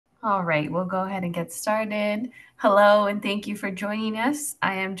All right, we'll go ahead and get started. Hello, and thank you for joining us.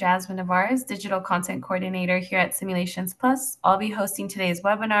 I am Jasmine Navarez, Digital Content Coordinator here at Simulations Plus. I'll be hosting today's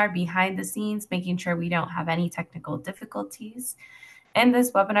webinar behind the scenes, making sure we don't have any technical difficulties. In this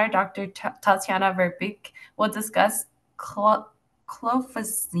webinar, Dr. Tatjana Verbić will discuss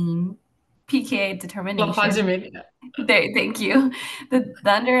clofazimine pKa determination. Clofazimine. Thank you. The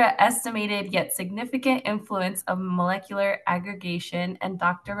underestimated yet significant influence of molecular aggregation, and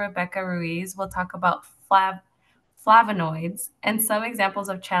Dr. Rebecca Ruiz will talk about flavonoids and some examples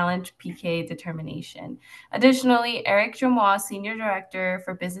of challenge pKa determination. Additionally, Eric Jomois, Senior Director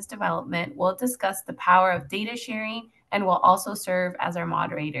for Business Development, will discuss the power of data sharing and will also serve as our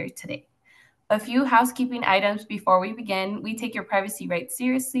moderator today. A few housekeeping items before we begin. We take your privacy rights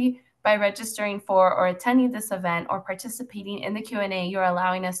seriously. By registering for or attending this event or participating in the Q&A, you're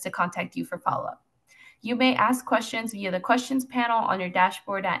allowing us to contact you for follow-up. You may ask questions via the questions panel on your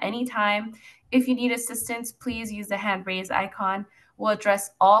dashboard at any time. If you need assistance, please use the hand raise icon. We'll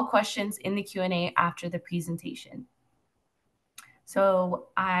address all questions in the Q&A after the presentation. So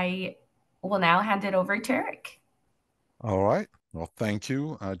I will now hand it over to Eric. All right. Well, thank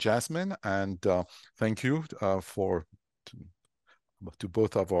you, Jasmine, and thank you to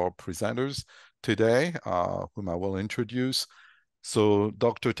both of our presenters today, whom I will introduce. So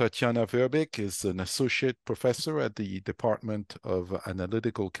Dr. Tatjana Verbić is an associate professor at the Department of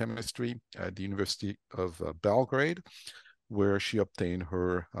Analytical Chemistry at the University of Belgrade, where she obtained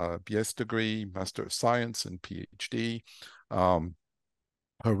her BS degree, Master of Science, and PhD. Her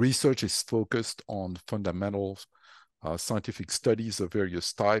research is focused on fundamental scientific studies of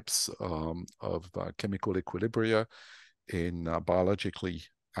various types of chemical equilibria in biologically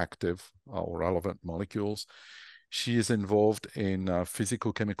active or relevant molecules. She is involved in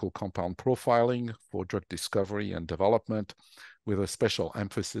physical-chemical compound profiling for drug discovery and development, with a special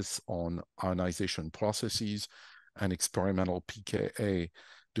emphasis on ionization processes and experimental pKa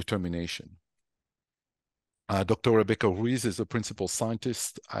determination. Dr. Rebecca Ruiz is a principal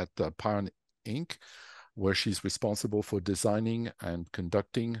scientist at Pion Inc., where she's responsible for designing and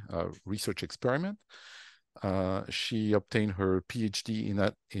conducting research experiment. She obtained her PhD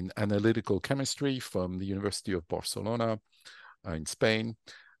in analytical chemistry from the University of Barcelona in Spain,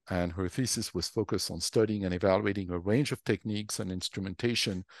 and her thesis was focused on studying and evaluating a range of techniques and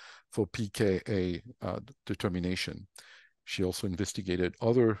instrumentation for pKa determination. She also investigated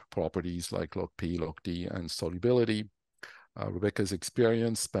other properties like log P, log D, and solubility. Rebecca's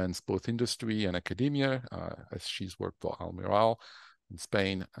experience spans both industry and academia, as she's worked for Almirall in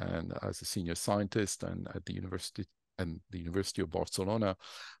Spain and as a senior scientist, and at the University of Barcelona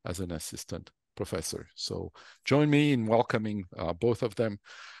as an assistant professor. So join me in welcoming both of them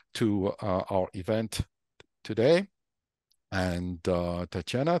to our event today. And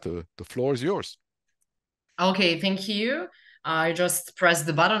Tatjana, the floor is yours. Okay, thank you. I just pressed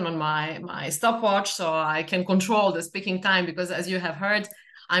the button on my stopwatch so I can control the speaking time, because as you have heard,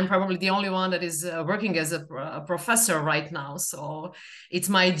 I'm probably the only one that is working as a professor right now. So it's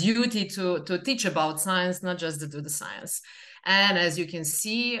my duty to teach about science, not just to do the science. And as you can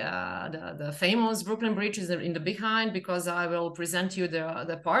see, the famous Brooklyn Bridge is in the behind, because I will present you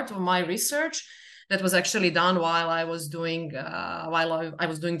the part of my research that was actually done while I was doing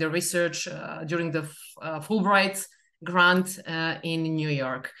the research during the Fulbright grant in New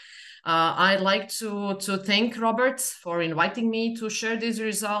York. I'd like to thank Robert for inviting me to share these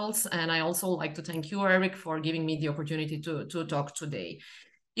results, and I also like to thank you, Eric, for giving me the opportunity to talk today.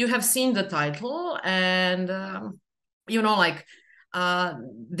 You have seen the title, and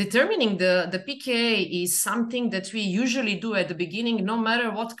determining the pKa is something that we usually do at the beginning, no matter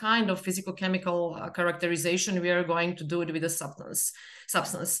what kind of physical-chemical characterization we are going to do with the substance.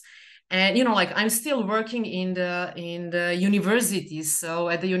 And I'm still working in the universities. So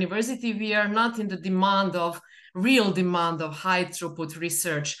at the university, we are not in the real demand of high throughput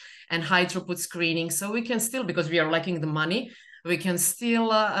research and high throughput screening. So we can still, because we are lacking the money, we can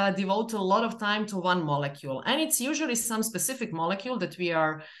still devote a lot of time to one molecule. And it's usually some specific molecule that we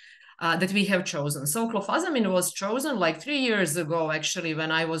have chosen. So clofazimine was chosen like 3 years ago, actually, when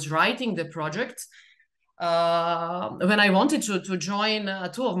I was writing the project. When I wanted to join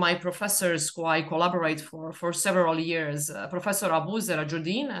two of my professors who I collaborate for several years, Professor Abu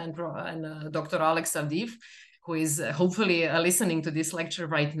Zerajuddin and Dr. Alex Avdiv, who is hopefully listening to this lecture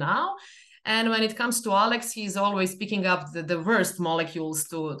right now. And when it comes to Alex, he's always picking up the worst molecules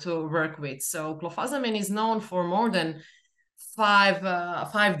to work with. So clofazimine is known for more than five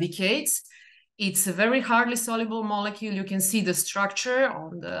decades. It's a very hardly soluble molecule. You can see the structure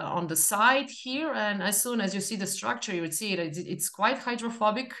on the side here. And as soon as you see the structure, you would see it's quite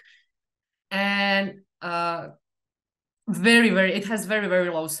hydrophobic. And it has very,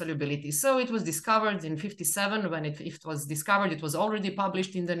 very low solubility. So it was discovered in 1957. When it was discovered, it was already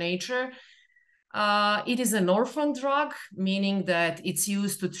published in the Nature. It is an orphan drug, meaning that it's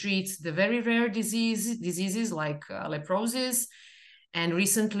used to treat the very rare diseases like leprosis. And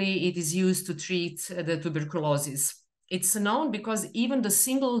recently it is used to treat the tuberculosis. It's known because even the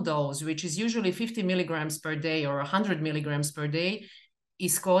single dose, which is usually 50 milligrams per day or 100 milligrams per day,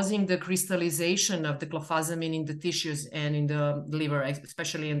 is causing the crystallization of the clofazimine in the tissues and in the liver,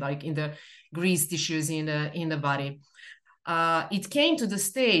 especially in the grease tissues in the body. It came to the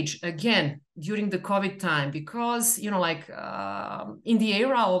stage again during the COVID time because, in the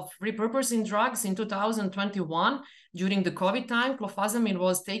era of repurposing drugs in 2021, during the COVID time, clofazimine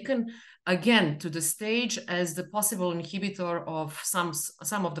was taken again to the stage as the possible inhibitor of some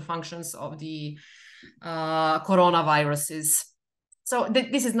of the functions of the coronaviruses. So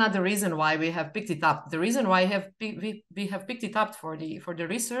this is not the reason why we have picked it up. The reason why we have picked it up for the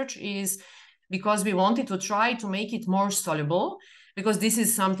research is because we wanted to try to make it more soluble, because this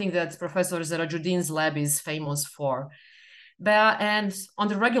is something that Professor Zarajuddin's lab is famous for. And on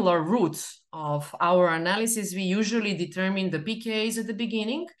the regular route of our analysis, we usually determine the pKa's at the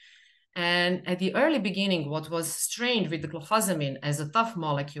beginning. And at the early beginning, what was strange with the clofazimine as a tough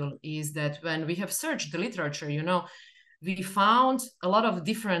molecule is that when we have searched the literature, we found a lot of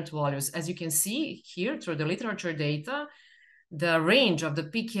different values. As you can see here through the literature data, the range of the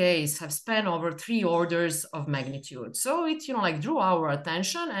pKa's have spanned over 3 orders of magnitude. So it, drew our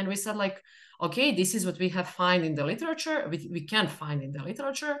attention, and we said okay, this is what we have found in the literature. We can't find in the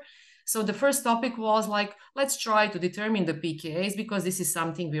literature. So the first topic was let's try to determine the pKa's, because this is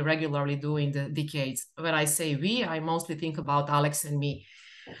something we regularly do in the decades. When I say we, I mostly think about Alex and me.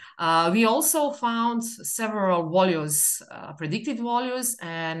 We also found several values, predicted values,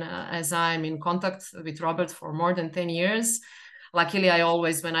 and as I'm in contact with Robert for more than 10 years, luckily I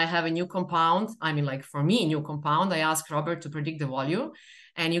always, when I have a new compound, for me, new compound, I ask Robert to predict the value.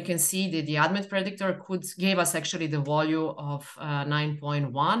 And you can see that the ADMET predictor gave us actually the value of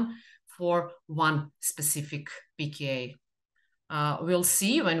 9.1 for one specific pKa. We'll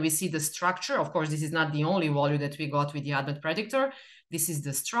see when we see the structure. Of course, this is not the only value that we got with the ADMET predictor. This is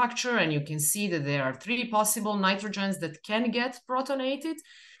the structure, and you can see that there are 3 possible nitrogens that can get protonated.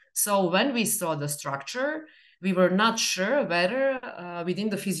 So when we saw the structure, we were not sure whether within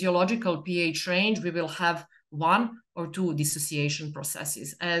the physiological pH range we will have 1 or 2 dissociation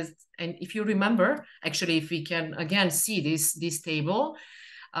processes. And if you remember, actually, if we can again see this table,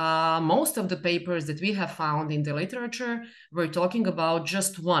 most of the papers that we have found in the literature were talking about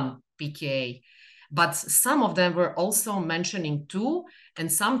just 1 pKa. But some of them were also mentioning 2,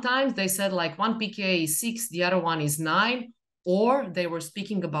 and sometimes they said 1 pKa is 6, the other one is 9, or they were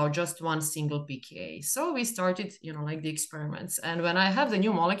speaking about just 1 single pKa. So we started, the experiments. And when I have the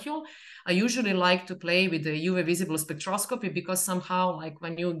new molecule, I usually like to play with the UV visible spectroscopy, because somehow,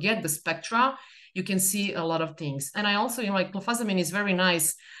 when you get the spectra, you can see a lot of things. And I also, clofazimine is very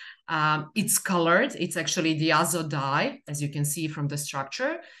nice. It's colored. It's actually the azo dye, as you can see from the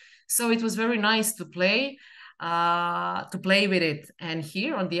structure. So it was very nice to play with it. And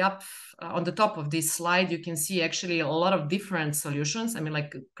here on the top of this slide, you can see actually a lot of different solutions.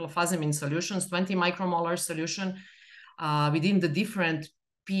 Clofazimine solutions, 20 micromolar solution within the different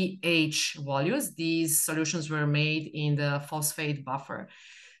pH values. These solutions were made in the phosphate buffer.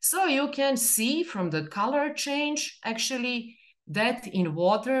 So you can see from the color change, actually, that in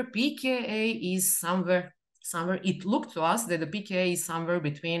water, pKa is somewhere, it looked to us that the pKa is somewhere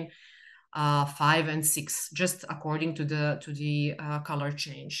between 5 and 6, just according to the color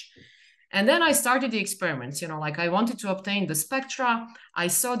change. And then I started the experiments, I wanted to obtain the spectra. I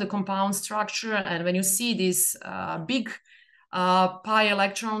saw the compound structure, and when you see this big pi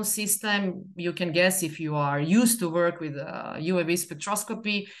electron system, you can guess, if you are used to work with UV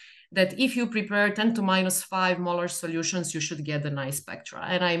spectroscopy, that if you prepare 10 to minus 5 molar solutions, you should get a nice spectra.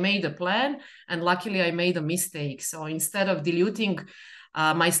 And I made a plan, and luckily I made a mistake. So instead of diluting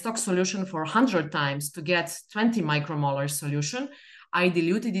my stock solution for 100 times to get 20 micromolar solution, I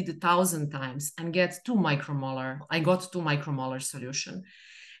diluted it 1,000 times and get 2 micromolar. I got 2 micromolar solution.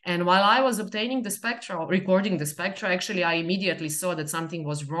 And while I was obtaining the spectra, recording the spectra, actually, I immediately saw that something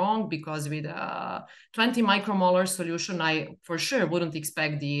was wrong, because with 20 micromolar solution, I for sure wouldn't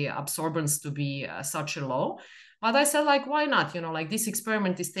expect the absorbance to be such a low. But I said, why not? This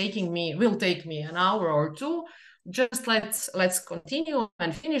experiment will take me an hour or 2. Just let's continue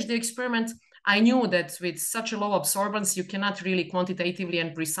and finish the experiment. I knew that with such a low absorbance, you cannot really quantitatively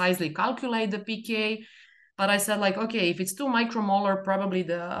and precisely calculate the pKa. But I said, like, okay, if it's 2 micromolar, probably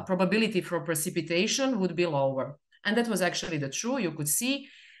the probability for precipitation would be lower. And that was actually the true. You could see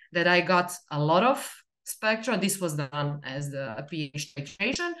that I got a lot of spectra. This was done as the pH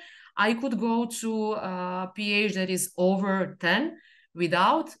titration. I could go to a pH that is over 10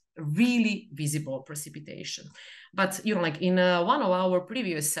 without really visible precipitation. But, you know, like in one of our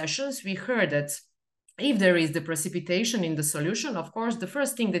previous sessions, we heard that if there is the precipitation in the solution, of course, the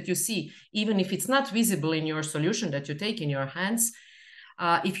first thing that you see, even if it's not visible in your solution that you take in your hands,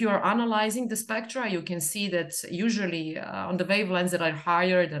 if you are analyzing the spectra, you can see that usually on the wavelengths that are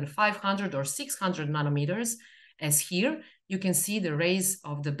higher than 500 or 600 nanometers, as here, you can see the rays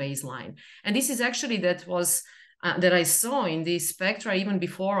of the baseline. And this is actually that I saw in the spectra even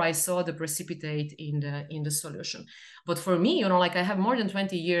before I saw the precipitate in the solution. But for me, you know, like I have more than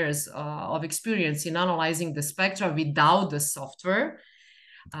 20 years of experience in analyzing the spectra without the software.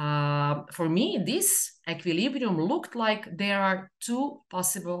 For me, this equilibrium looked like there are 2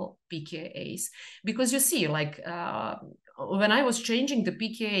 possible pKa's, because you see, like when I was changing the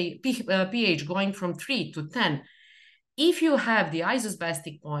pH going from 3 to 10, if you have the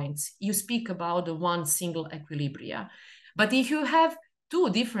isosbastic points, you speak about the one single equilibria. But if you have 2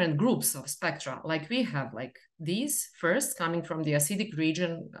 different groups of spectra, like we have, like these first coming from the acidic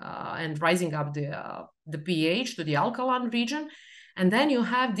region and rising up the pH to the alkaline region, and then you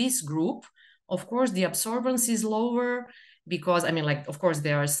have this group, of course, the absorbance is lower because, I mean, like, of course,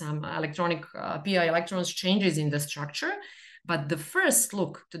 there are some electronic pi electrons changes in the structure, but the first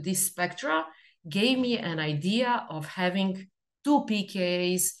look to this spectra gave me an idea of having 2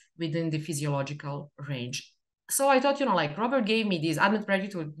 pKa's within the physiological range. So I thought, you know, like Robert gave me this, ADMET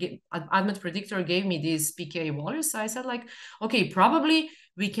predictor gave me these pKa values. So I said, like, okay, probably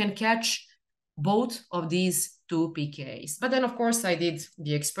we can catch both of these 2 pKa's. But then, of course, I did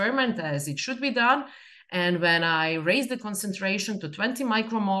the experiment as it should be done. And when I raised the concentration to 20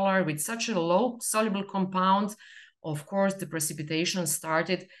 micromolar with such a low soluble compound, of course, the precipitation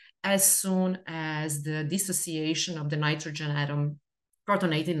started as soon as the dissociation of the nitrogen atom,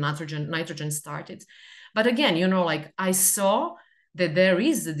 protonated nitrogen started. But again, you know, like I saw that there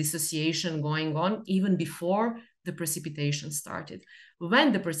is a dissociation going on even before the precipitation started.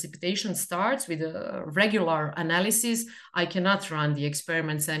 When the precipitation starts with a regular analysis, I cannot run the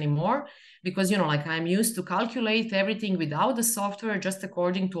experiments anymore because, you know, like I'm used to calculate everything without the software, just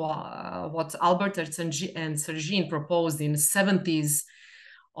according to what Albert and Sergin proposed in the 70s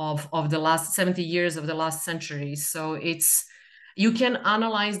of the last 70 years of the last century. So you can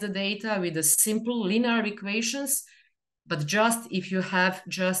analyze the data with the simple linear equations, but just if you have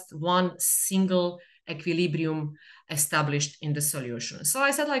just one single equilibrium established in the solution. So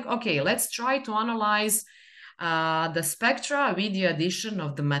I said, like, okay, let's try to analyze the spectra with the addition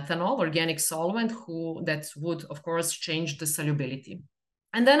of the methanol, organic solvent, that would, of course, change the solubility.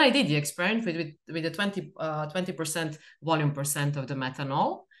 And then I did the experiment with the 20% volume percent of the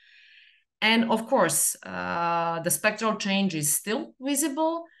methanol. And of course, the spectral change is still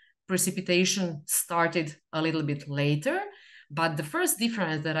visible. Precipitation started a little bit later. But the first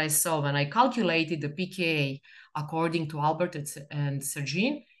difference that I saw when I calculated the pKa according to Albert and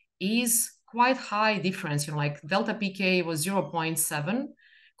Sergin is quite high difference. You know, like delta pKa was 0.7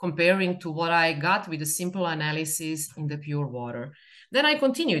 comparing to what I got with a simple analysis in the pure water. Then I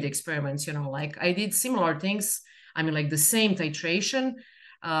continued experiments, you know, like I did similar things. I mean, like the same titration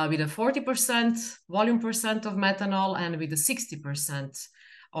with a 40% volume percent of methanol and with a 60%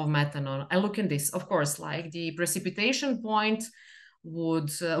 of methanol. I look at this, of course, like the precipitation point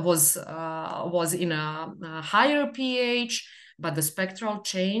was in a higher pH, but the spectral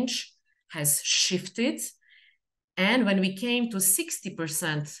change has shifted. And when we came to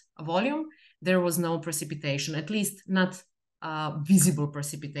 60% volume, there was no precipitation, at least not visible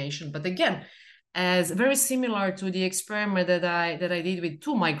precipitation. But again, as very similar to the experiment that I did with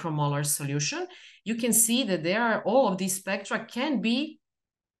 2 micromolar solution, you can see that there are all of these spectra can be,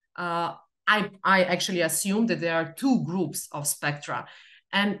 I actually assumed that there are 2 groups of spectra.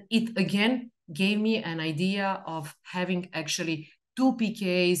 And it again gave me an idea of having actually 2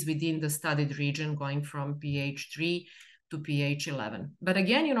 pKa's within the studied region going from pH 3 to pH 11. But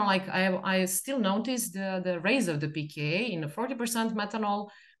again, you know, like I still noticed the raise of the pKa in the 40% methanol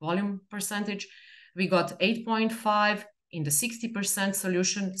volume percentage. We got 8.5 in the 60%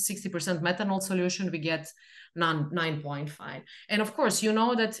 solution, 60% methanol solution, we get 9.5. And of course, you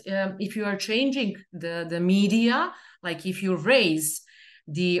know that if you are changing the media, like if you raise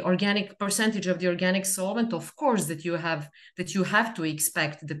the organic percentage of the organic solvent, of course, that you have to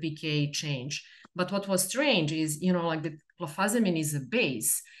expect the pKa change. But what was strange is, you know, like the clofazimine is a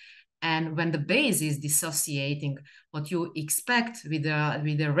base. And when the base is dissociating, what you expect with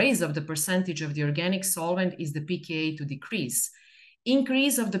the raise of the percentage of the organic solvent is the pKa to decrease.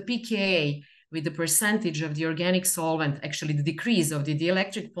 Increase of the pKa with the percentage of the organic solvent, actually the decrease of the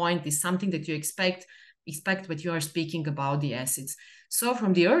dielectric point, is something that you expect when you are speaking about the acids. So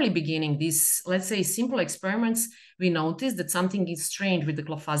from the early beginning, these, let's say, simple experiments, we noticed that something is strange with the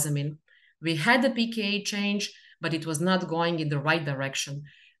clofazimine. We had the pKa change, but it was not going in the right direction.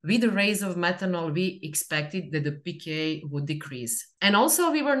 With the raise of methanol, we expected that the pKa would decrease. And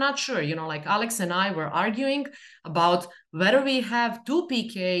also we were not sure, you know, like Alex and I were arguing about whether we have 2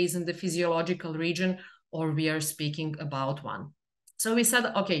 pKas in the physiological region or we are speaking about 1. So we said,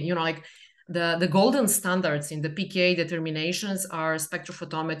 okay, you know, like the golden standards in the pKa determinations are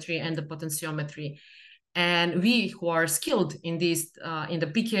spectrophotometry and the potentiometry. And we who are skilled in this, in the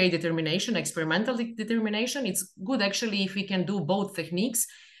pKa determination, experimental determination, it's good actually if we can do both techniques,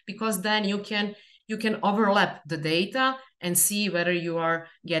 because then you can overlap the data and see whether you are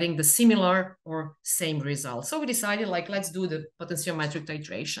getting the similar or same result. So we decided, like, let's do the potentiometric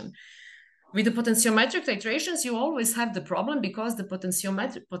titration. With the potentiometric titrations, you always have the problem because the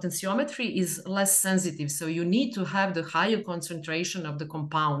potentiometry is less sensitive. So you need to have the higher concentration of the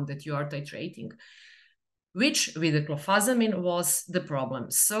compound that you are titrating, which with the clofazimine was the problem.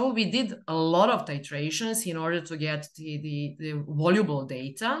 So we did a lot of titrations in order to get the voluble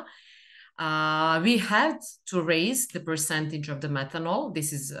data. We had to raise the percentage of the methanol.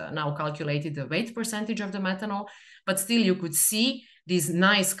 This is now calculated the weight percentage of the methanol, but still you could see these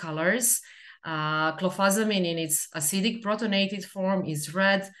nice colors. Clofazimine in its acidic protonated form is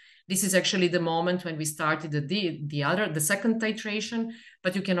red. This is actually the moment when we started the second titration,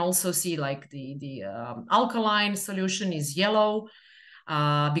 but you can also see like the alkaline solution is yellow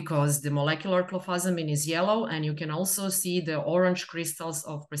because the molecular clofazimine is yellow, and you can also see the orange crystals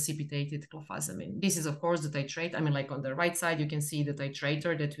of precipitated clofazimine. This is of course the titrate. I mean, like on the right side, you can see the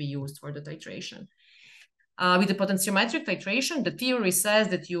titrator that we used for the titration. With the potentiometric titration, the theory says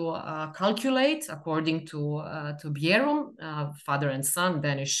that you calculate according to Bjerrum, father and son,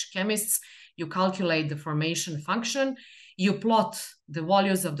 Danish chemists. You calculate the formation function. You plot the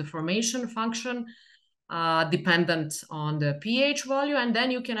values of the formation function dependent on the pH value, and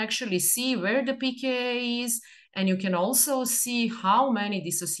then you can actually see where the pKa is, and you can also see how many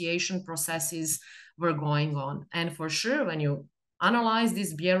dissociation processes were going on. And for sure, when you analyze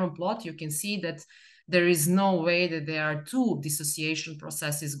this Bjerrum plot, you can see that there is no way that there are 2 dissociation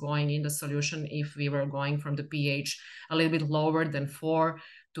processes going in the solution if we were going from the pH a little bit lower than 4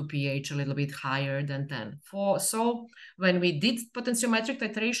 to pH a little bit higher than 10. So when we did potentiometric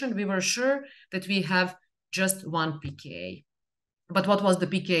titration, we were sure that we have just 1 pKa. But what was the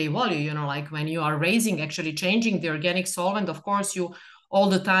pKa value? You know, like when you are raising, actually changing the organic solvent, of course, you all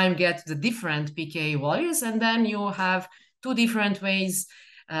the time get the different pKa values, and then you have 2 different ways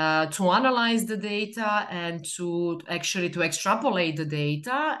to analyze the data and to extrapolate the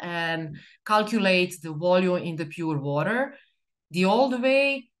data and calculate the volume in the pure water. The old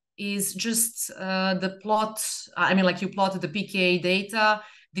way is just the plot. I mean, like you plot the pKa data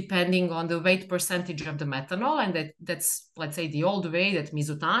depending on the weight percentage of the methanol, and that's, let's say, the old way that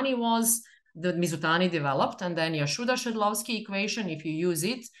Mizutani developed, and then Yashuda-Shedlovsky equation, if you use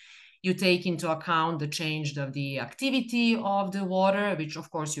it, you take into account the change of the activity of the water, which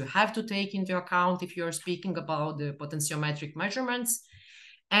of course you have to take into account if you're speaking about the potentiometric measurements.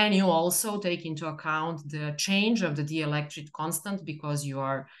 And you also take into account the change of the dielectric constant because you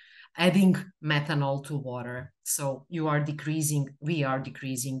are adding methanol to water. So we are decreasing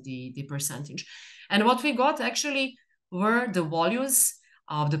the percentage. And what we got actually were the values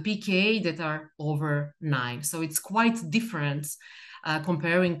of the pKa that are over 9. So it's quite different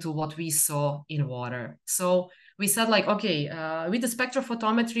comparing to what we saw in water. So we said, like, okay, with the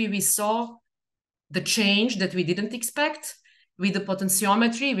spectrophotometry, we saw the change that we didn't expect. With the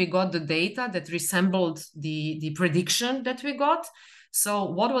potentiometry, we got the data that resembled the prediction that we got. So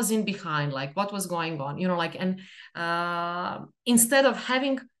what was in behind, like what was going on, you know, like, and instead of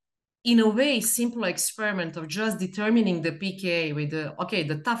having, in a way, simple experiment of just determining the pKa with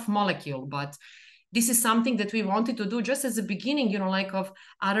the tough molecule, but this is something that we wanted to do just as a beginning, you know, like of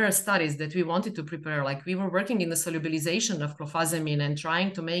other studies that we wanted to prepare. Like we were working in the solubilization of clofazimine and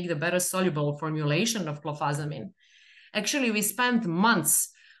trying to make the better soluble formulation of clofazimine. Actually, we spent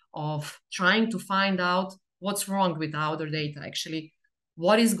months of trying to find out what's wrong with our data, actually,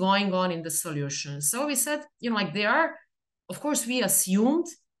 what is going on in the solution. So we said, you know, like there are of course, we assumed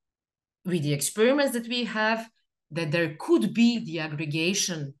with the experiments that we have that there could be the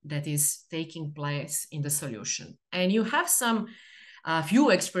aggregation that is taking place in the solution. And you have some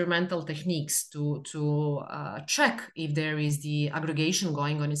few experimental techniques to check if there is the aggregation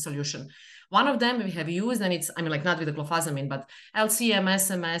going on in solution. One of them we have used, and it's, I mean, like not with the clofazimine, but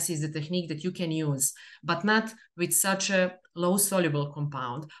LCMS-MS is the technique that you can use, but not with such a low soluble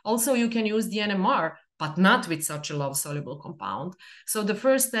compound. Also, you can use the NMR, but not with such a low soluble compound. So the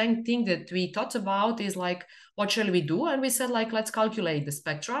first thing that we thought about is like, what shall we do? And we said, like, let's calculate the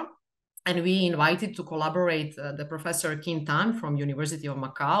spectra. And we invited to collaborate the Professor Kim Tan from University of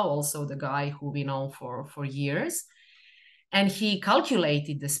Macau, also the guy who we know for years. And he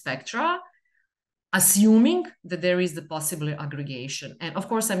calculated the spectra, assuming that there is the possible aggregation. And of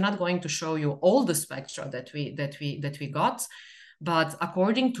course, I'm not going to show you all the spectra that we got, but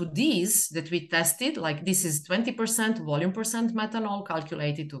according to these that we tested, like this is 20% volume percent methanol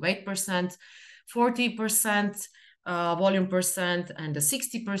calculated to weight percent, 40% volume percent, and the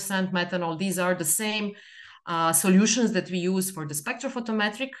 60% methanol. These are the same solutions that we use for the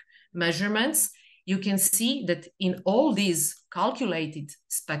spectrophotometric measurements. You can see that in all these calculated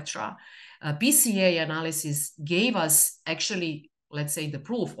spectra, pCa analysis gave us actually, let's say, the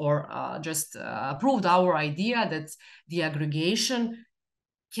proof, or just proved our idea that the aggregation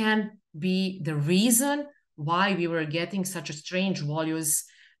can be the reason why we were getting such a strange values,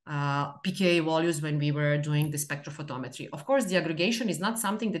 pKa values, when we were doing the spectrophotometry. Of course, the aggregation is not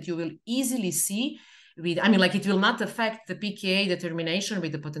something that you will easily see with, I mean, like it will not affect the pKa determination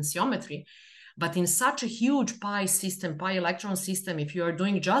with the potentiometry. But in such a huge pi system, pi electron system, if you are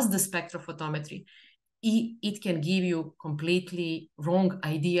doing just the spectrophotometry, it can give you completely wrong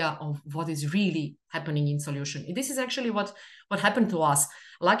idea of what is really happening in solution. This is actually what happened to us.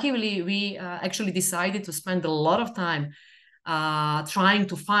 Luckily, we actually decided to spend a lot of time trying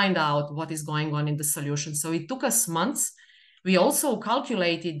to find out what is going on in the solution. So it took us months. We also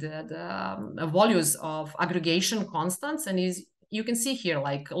calculated the values of aggregation constants, and you can see here,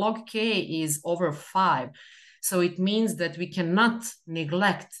 like log K is over 5. So it means that we cannot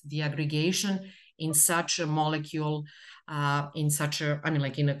neglect the aggregation in such a molecule, in such a, I mean,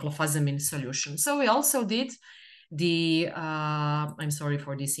 like in a clofazimine solution. So we also did the, I'm sorry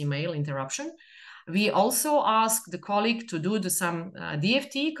for this email interruption. We also asked the colleague to do some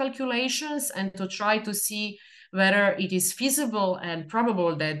DFT calculations and to try to see whether it is feasible and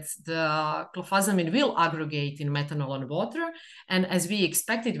probable that the clofazimine will aggregate in methanol and water. And as we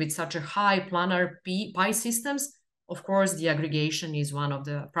expected with such a high planar pi systems, of course, the aggregation is one of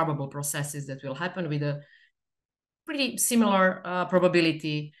the probable processes that will happen with a pretty similar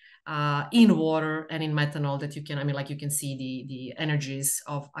probability in water and in methanol that you can, I mean, like you can see the energies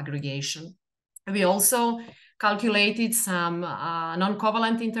of aggregation. We also calculated some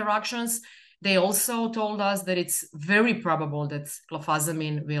non-covalent interactions. They also told us that it's very probable that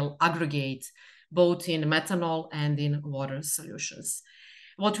clofazimine will aggregate both in methanol and in water solutions.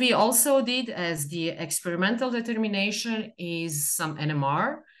 What we also did as the experimental determination is some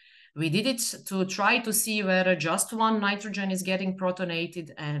NMR. We did it to try to see whether just one nitrogen is getting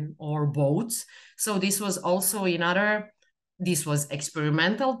protonated or both. So this was also this was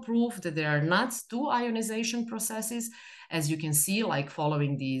experimental proof that there are not two ionization processes. As you can see, like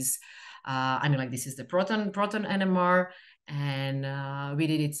following these, I mean, like this is the proton NMR, and we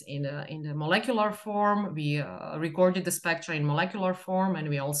did it in the molecular form. We recorded the spectra in molecular form, and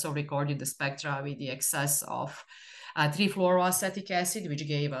we also recorded the spectra with the excess of 3-fluoroacetic acid, which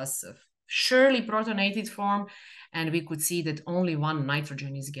gave us a surely protonated form, and we could see that only one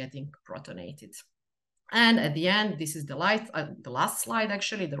nitrogen is getting protonated. And at the end, this is the last slide,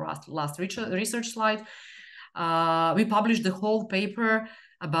 actually, the last research slide. We published the whole paper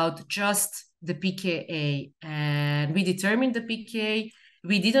about just the pKa, and we determined the pKa.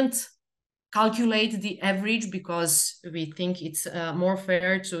 We didn't calculate the average because we think it's more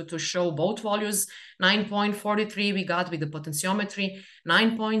fair to show both values. 9.43 we got with the potentiometry,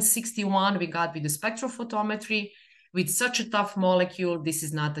 9.61 we got with the spectrophotometry. With such a tough molecule, this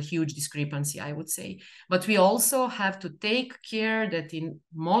is not a huge discrepancy, I would say. But we also have to take care that in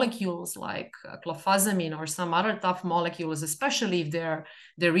molecules like clofazimine or some other tough molecules, especially if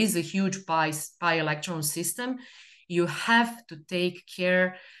there is a huge pi electron system, you have to take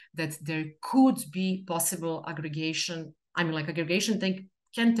care that there could be possible aggregation. I mean, like aggregation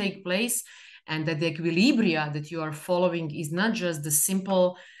can take place, and that the equilibria that you are following is not just the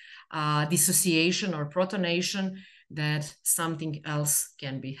simple dissociation or protonation, that something else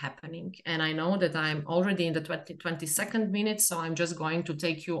can be happening. And I know that I'm already in the 22nd minute, so I'm just going to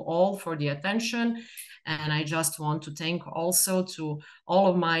take you all for the attention. And I just want to thank also to all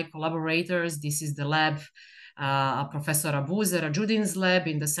of my collaborators. This is the lab, Professor Abu Zerajuddin's lab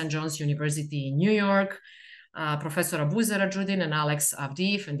in the St. John's University in New York. Professor Abu Zerajuddin and Alex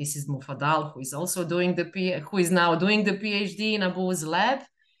Avdiv, and this is Mufadal, who is also now doing the PhD in Abu's lab.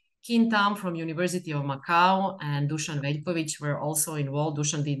 Kin Tam from University of Macau and Dusan Veljković were also involved.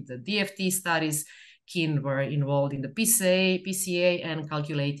 Dusan did the DFT studies. Kin were involved in the PCA and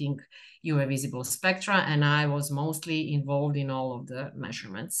calculating UV visible spectra, and I was mostly involved in all of the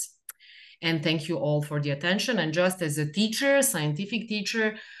measurements. And thank you all for the attention. And just as a teacher, scientific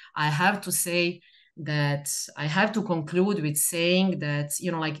teacher, I have to say that I have to conclude with saying that,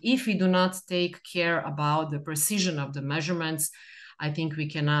 like if we do not take care about the precision of the measurements, I think we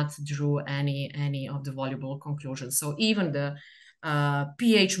cannot draw any of the valuable conclusions. So even the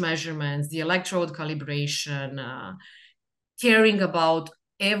pH measurements, the electrode calibration, caring about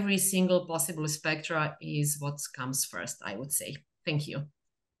every single possible spectra is what comes first, I would say. Thank you.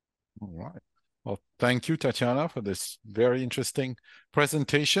 All right. Well, thank you, Tatjana, for this very interesting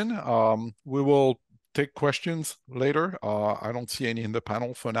presentation. We will take questions later. I don't see any in the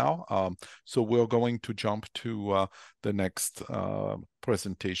panel for now. So we're going to jump to the next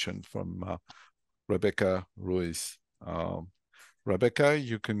presentation from Rebecca Ruiz. Rebecca,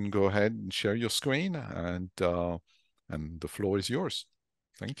 you can go ahead and share your screen, and the floor is yours.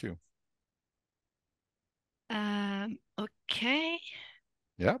 Thank you. Okay.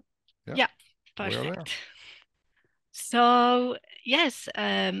 Yeah. Yeah, perfect. So yes,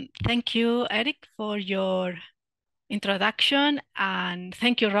 thank you, Eric, for your introduction, and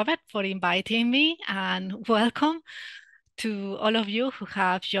thank you, Robert, for inviting me, and welcome to all of you who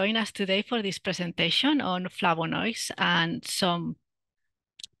have joined us today for this presentation on flavonoids and some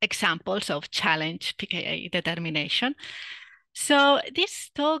examples of challenge pKa determination. So this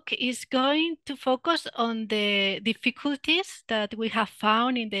talk is going to focus on the difficulties that we have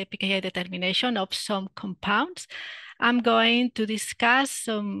found in the pKa determination of some compounds. I'm going to discuss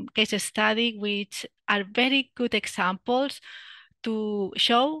some case studies which are very good examples to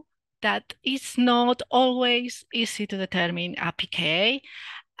show that it's not always easy to determine a pKa,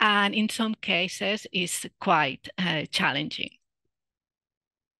 and in some cases it's quite challenging.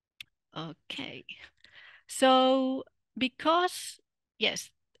 Okay, so because,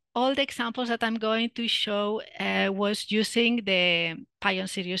 yes, all the examples that I'm going to show was using the Pion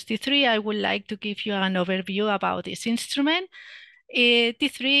Sirius T3, I would like to give you an overview about this instrument.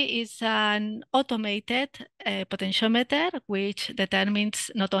 T3 is an automated potentiometer which determines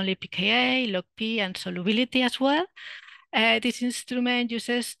not only pKa, log P, and solubility as well. This instrument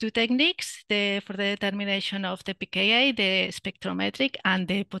uses two techniques for the determination of the pKa, the spectrometric and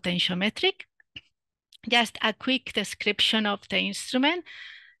the potentiometric. Just a quick description of the instrument.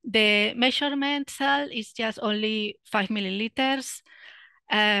 The measurement cell is just only 5 milliliters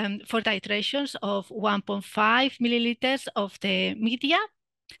for titrations of 1.5 milliliters of the media.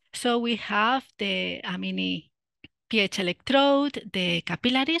 So we have the mini pH electrode, the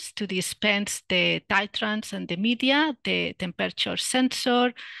capillaries to dispense the titrants and the media, the temperature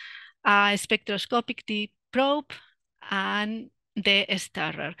sensor, a spectroscopic deep probe, and the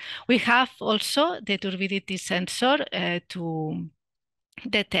stirrer. We have also the turbidity sensor to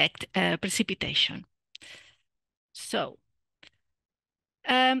detect precipitation. So,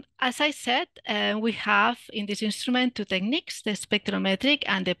 as I said, we have in this instrument two techniques, the spectrometric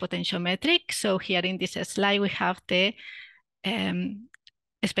and the potentiometric. So here in this slide, we have the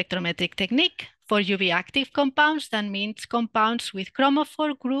spectrometric technique for UV active compounds. That means compounds with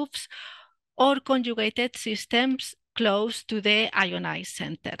chromophore groups or conjugated systems close to the ionized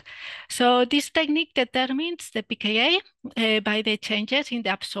center. So this technique determines the pKa by the changes in the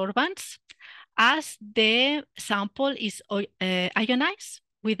absorbance as the sample is ionized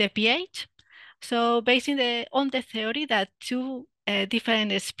with the pH. So based on the theory that two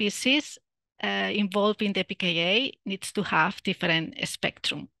different species involved in the pKa needs to have different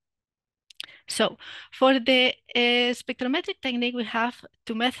spectrum. So for the spectrometric technique, we have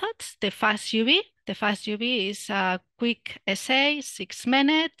two methods, the fast UV. The fast UV is a quick assay, 6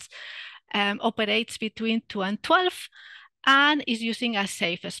 minutes, operates between 2 and 12, and is using a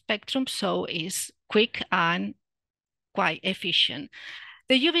safe spectrum, so is quick and quite efficient.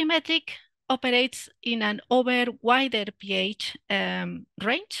 The UV metric operates in an wider pH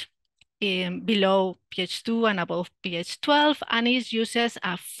range, below pH 2 and above pH 12, and it uses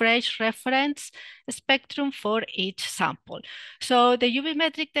a fresh reference spectrum for each sample. So the UV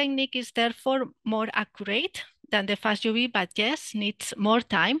metric technique is therefore more accurate than the fast UV, but yes, needs more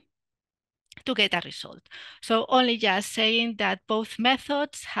time to get a result. So only just saying that both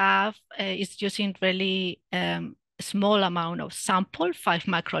methods have is using really small amount of sample, 5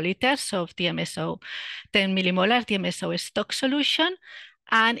 macroliters of DMSO, 10 millimolar DMSO stock solution.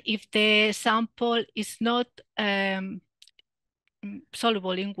 And if the sample is not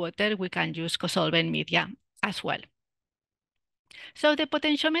soluble in water, we can use co-solvent media as well. So the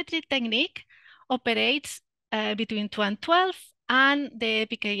potentiometry technique operates between 2 and 12, and the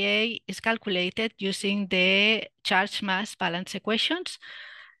pKa is calculated using the charge mass balance equations.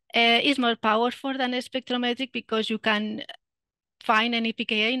 It's more powerful than a spectrometric because you can find any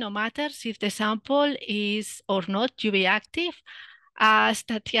pKa no matter if the sample is or not UV active, as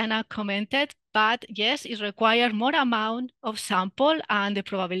Tatjana commented, but yes, it requires more amount of sample and the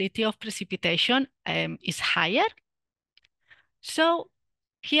probability of precipitation is higher. So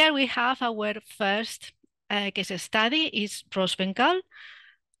here we have our first case study is rose bengal.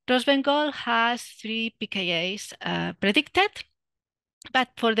 Rose bengal has 3 pKa's predicted, but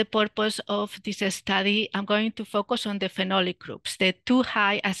for the purpose of this study, I'm going to focus on the phenolic groups, the 2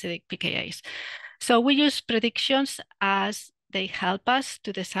 high acidic pKa's. So we use predictions as they help us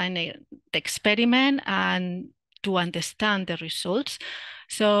to design the experiment and to understand the results.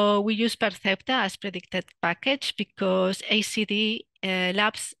 So we use Percepta as predicted package because ACD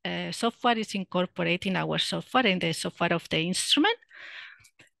Labs software is incorporated in our software, in the software of the instrument.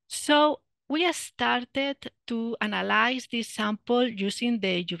 So we started to analyze this sample using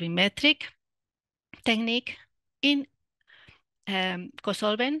the UV-metric technique in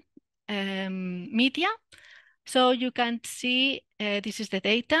co-solvent media. So you can see this is the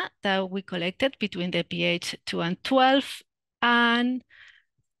data that we collected between the pH 2 and 12. And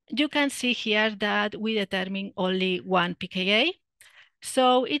you can see here that we determine only 1 pKa.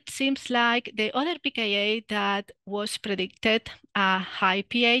 So it seems like the other pKa that was predicted a high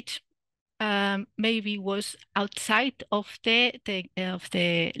pH maybe was outside of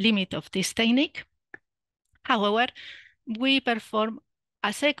the limit of this technique. However, we perform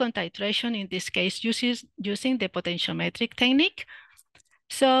a second titration, in this case using the potentiometric technique.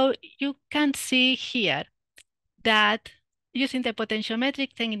 So you can see here that using the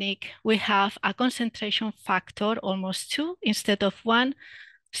potentiometric technique, we have a concentration factor almost 2 instead of 1.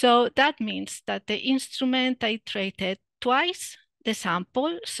 So that means that the instrument titrated twice the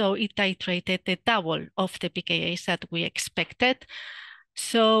sample, so it titrated the double of the pKa's that we expected.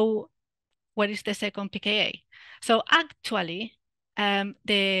 So what is the second pKa? So actually,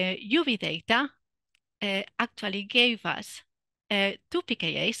 the UV data actually gave us 2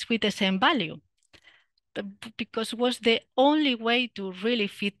 pKa's with the same value, because it was the only way to really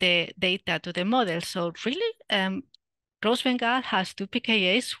fit the data to the model. So really, rose bengal has 2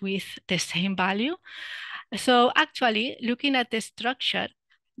 pKa's with the same value. So actually, looking at the structure,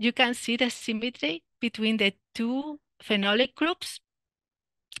 you can see the symmetry between the 2 phenolic groups,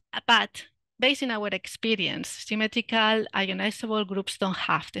 but based on our experience, symmetrical ionizable groups don't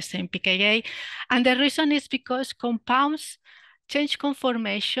have the same pKa. And the reason is because compounds change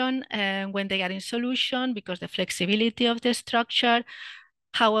conformation when they are in solution because the flexibility of the structure.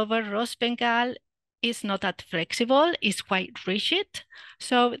 However, rose bengal is not that flexible, it's quite rigid.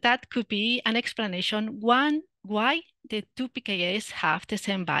 So that could be an explanation why the 2 pKa's have the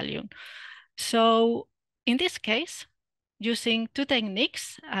same value. So in this case, using 2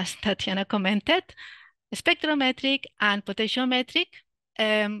 techniques, as Tatjana commented, spectrometric and potentiometric,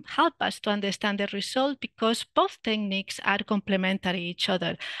 help us to understand the result because both techniques are complementary each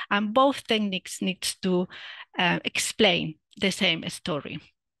other and both techniques need to explain the same story.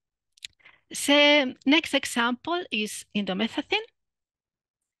 The next example is indomethacin.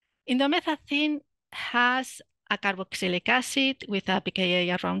 Indomethacin has a carboxylic acid with a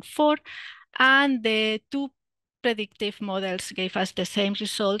pKa around 4, and the 2 predictive models gave us the same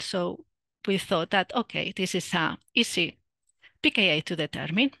result. So we thought that, okay, this is an easy pKa to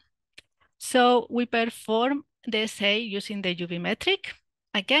determine. So we perform the assay using the UV metric,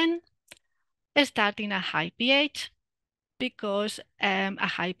 again, starting at high pH, because a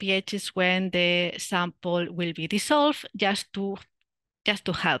high pH is when the sample will be dissolved just to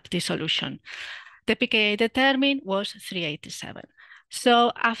help the solution. The pKa determined was 387.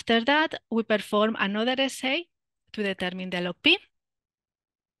 So after that, we perform another assay to determine the log P.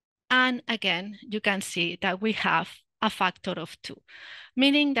 And again, you can see that we have a factor of 2,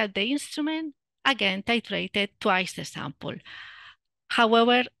 meaning that the instrument again titrated twice the sample.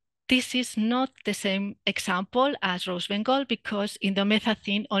 However, this is not the same example as rose bengal because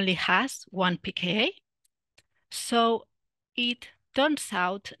indomethacin only has 1 pKa. So it turns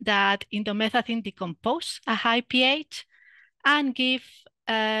out that indomethacin decomposes a high pH and give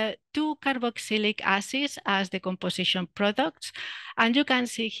two carboxylic acids as the composition products. And you can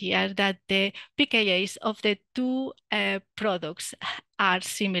see here that the pKa's of the two products are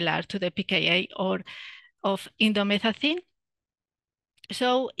similar to the pKa of indomethacin.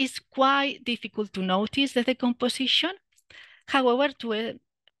 So it's quite difficult to notice the decomposition. However, to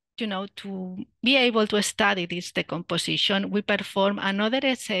be able to study this decomposition, we perform another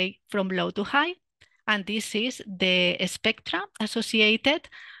assay from low to high, and this is the spectra associated.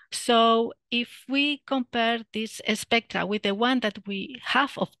 So if we compare this spectra with the one that we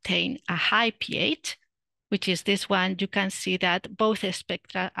have obtained a high pH, which is this one, you can see that both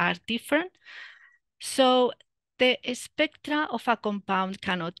spectra are different. So the spectra of a compound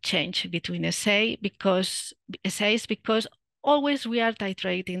cannot change between assays because always we are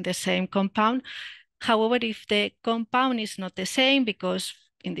titrating the same compound. However, if the compound is not the same, because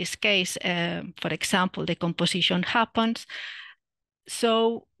in this case, for example, the composition happens,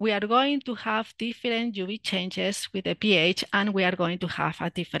 so we are going to have different UV changes with the pH, and we are going to have a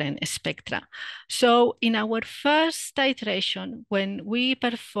different spectra. So in our first titration, when we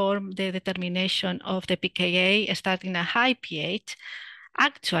perform the determination of the pKa starting at high pH,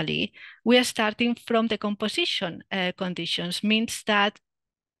 actually, we are starting from the composition conditions, means that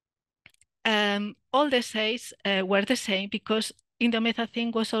all the assays were the same because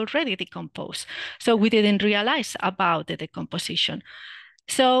indomethacin was already decomposed. So we didn't realize about the decomposition.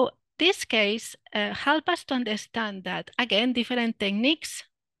 So this case helps us to understand that, again, different techniques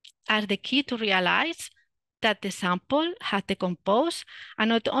are the key to realize that the sample had decomposed, and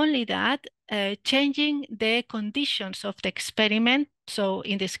not only that, changing the conditions of the experiment. So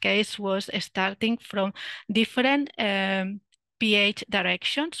in this case was starting from different pH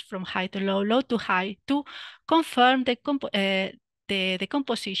directions, from high to low, low to high, to confirm the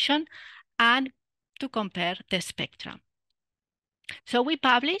composition and to compare the spectra. So we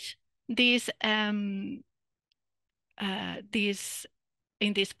publish this in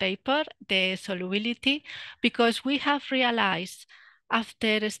this paper, the solubility, because we have realized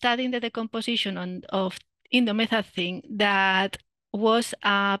after studying the decomposition of indomethacin that was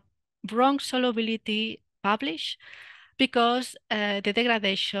a wrong solubility published because the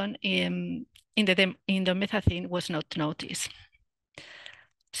degradation in the indomethacin was not noticed.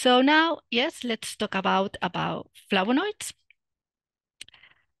 So now, yes, let's talk about flavonoids.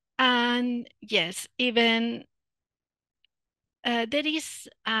 And yes, even there is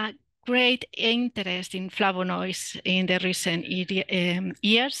a great interest in flavonoids in the recent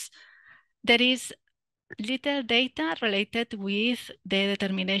years. There is little data related with the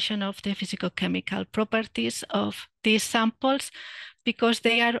determination of the physicochemical properties of these samples because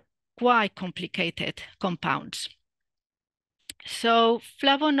they are quite complicated compounds. So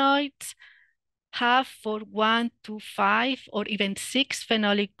flavonoids have for 1 to 5 or even 6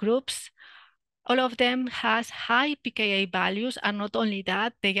 phenolic groups. All of them has high pKa values, and not only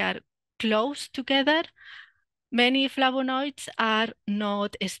that, they are close together. Many flavonoids are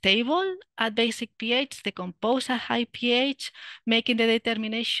not stable at basic pH, they compose at high pH, making the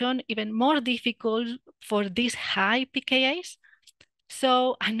determination even more difficult for these high pKa's.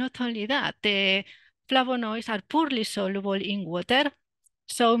 So, and not only that, the flavonoids are poorly soluble in water,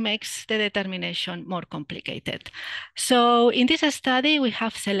 so makes the determination more complicated. So in this study, we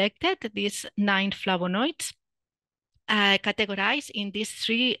have selected these 9 flavonoids categorized in these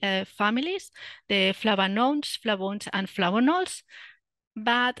 3 families, the flavonones, flavones, and flavonols.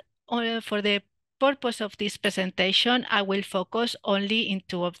 But for the purpose of this presentation, I will focus only in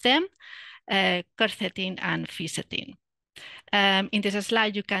 2 of them, quercetin and fisetin. In this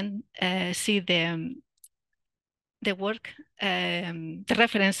slide, you can see the work, the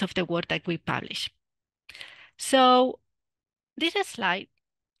reference of the work that we publish. So this slide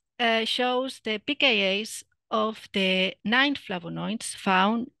shows the pKa's of the 9 flavonoids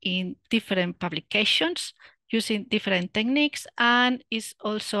found in different publications using different techniques, and is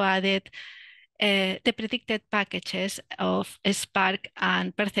also added the predicted packages of Spark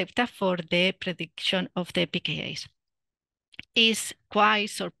and Percepta for the prediction of the pKa's. Is quite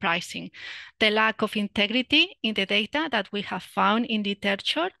surprising, the lack of integrity in the data that we have found in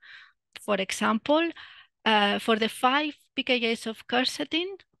literature. For example, for the 5 pKa's of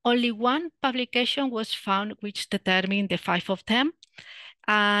quercetin, only 1 publication was found which determined the 5 of them.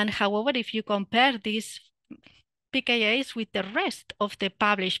 And however, if you compare these pKa's with the rest of the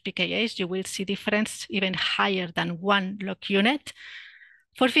published pKa's, you will see difference even higher than 1 log unit.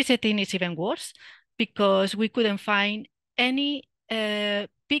 For fisetin, it's even worse because we couldn't find any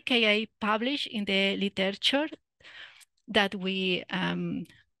pKa published in the literature that we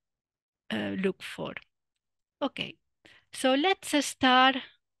look for. Okay, So let's start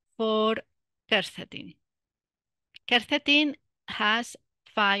for quercetin. Quercetin has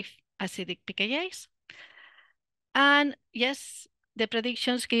 5 acidic pKa's. And yes, the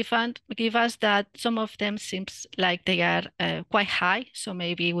predictions give us that some of them seems like they are quite high, so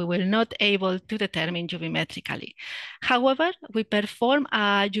maybe we will not able to determine UV-metrically. However, we perform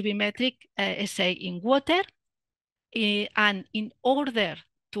a UV-metric assay in water, and in order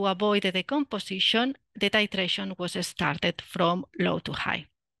to avoid the decomposition, the titration was started from low to high.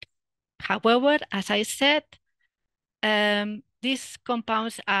 However, as I said, these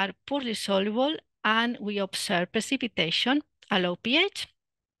compounds are poorly soluble, and we observe precipitation at low pH,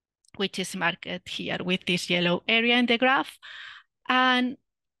 which is marked here with this yellow area in the graph. And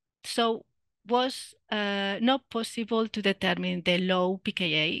so was not possible to determine the low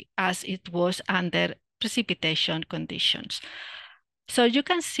pKa as it was under precipitation conditions. So you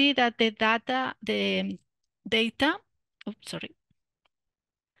can see that the data, oops, sorry.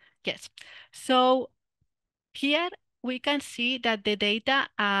 Yes, so here we can see that the data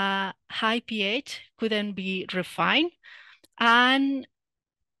at high pH couldn't be refined, and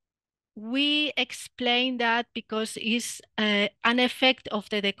we explain that because it's an effect of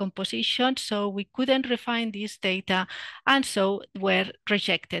the decomposition, so we couldn't refine this data, and so were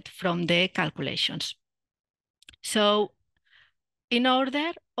rejected from the calculations. So in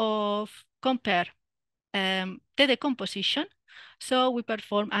order of compare the decomposition, so we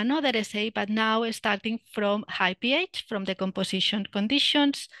perform another assay, but now starting from high pH, from the composition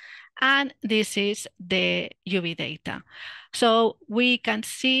conditions, and this is the UV data. So we can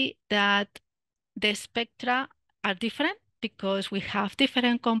see that the spectra are different because we have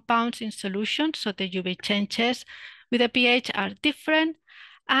different compounds in solution, so the UV changes with the pH are different.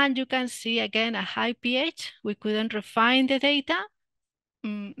 And you can see again a high pH, we couldn't refine the data,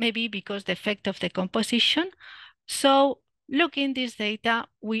 maybe because the effect of the composition. So looking this data,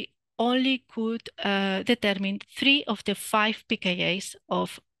 we only could determine 3 of the 5 pKa's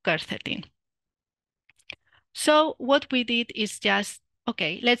of quercetin. So what we did is just,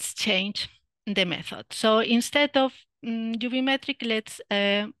 okay, let's change the method. So instead of UV metric, let's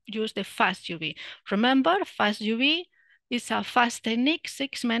use the fast UV. Remember, fast UV is a fast technique,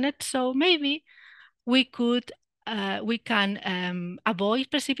 6 minutes. So maybe we can avoid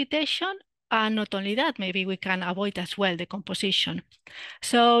precipitation, and not only that, maybe we can avoid as well the composition.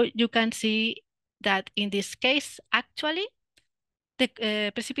 So you can see that in this case, actually,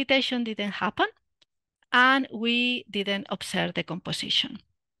 the precipitation didn't happen, and we didn't observe the composition.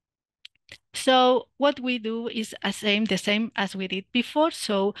 So what we do is the same as we did before.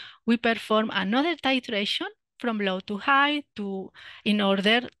 So we perform another titration from low to high in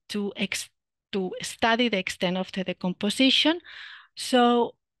order to study the extent of the decomposition.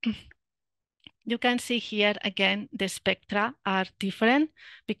 So you can see here again, the spectra are different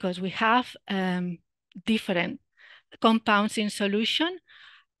because we have different compounds in solution.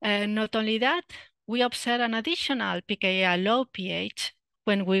 Not only that, we observe an additional pKa low pH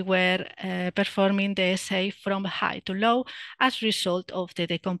when we were performing the assay from high to low as a result of the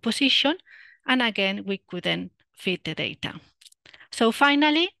decomposition. And again, we couldn't fit the data. So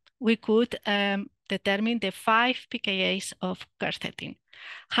finally, we could determine the 5 pKa's of quercetin.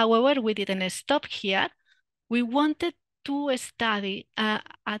 However, we didn't stop here. We wanted to study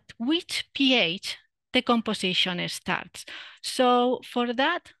at which pH the composition starts. So for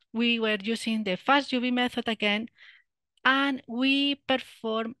that, we were using the fast UV method again, and we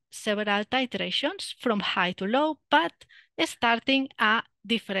performed several titrations from high to low, but starting at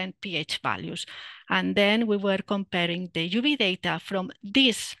different pH values. And then we were comparing the UV data from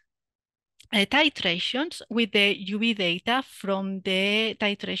these titrations with the UV data from the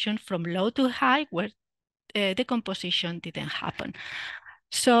titration from low to high, where the composition didn't happen.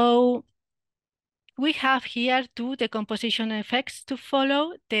 So we have here 2 decomposition effects to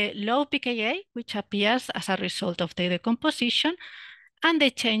follow: the low pKa, which appears as a result of the decomposition, and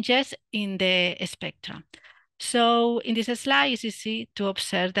the changes in the spectrum. So in this slide, it's easy to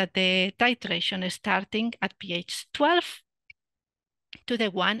observe that the titration is starting at pH 12 to the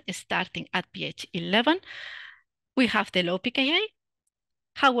one starting at pH 11. We have the low pKa.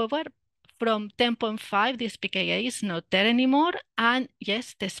 However, from 10.5, this pKa is not there anymore. And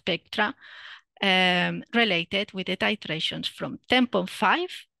yes, the spectra related with the titrations from 10.5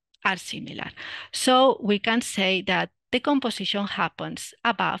 are similar. So we can say that the composition happens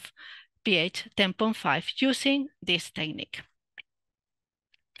above pH 10.5 using this technique.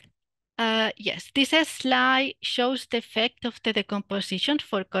 Yes, this slide shows the effect of the decomposition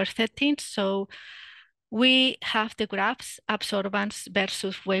for quercetin. So we have the graphs absorbance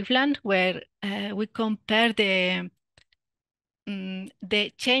versus wavelength, where we compare the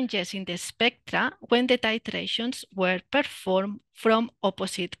the changes in the spectra when the titrations were performed from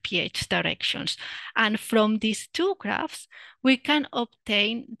opposite pH directions. And from these two graphs, we can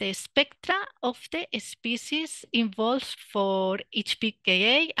obtain the spectra of the species involved for each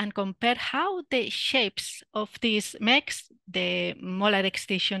pKa and compare how the shapes of these MECs, the molar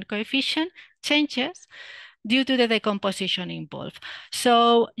extinction coefficient, changes due to the decomposition involved.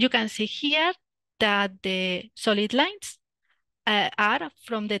 So you can see here that the solid lines are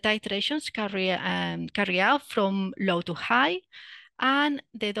from the titrations carry out from low to high, and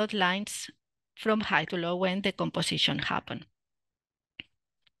the dot lines from high to low when the composition happen.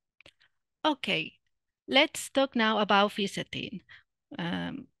 Okay, let's talk now about fisetin.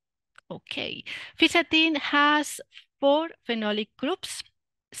 Okay, fisetin has 4 phenolic groups,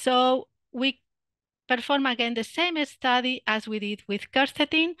 so we perform again the same study as we did with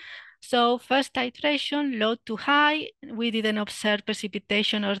quercetin. So first titration, low to high, we didn't observe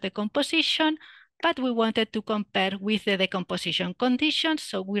precipitation or decomposition, but we wanted to compare with the decomposition conditions.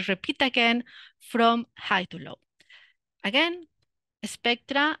 So we repeat again from high to low. Again,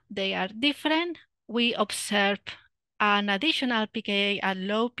 spectra, they are different. We observe an additional pKa at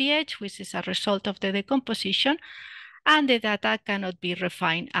low pH, which is a result of the decomposition, and the data cannot be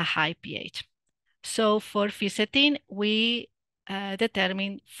refined at high pH. So for fisetin, we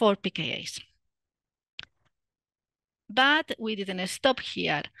determined 4 pKa's. But we didn't stop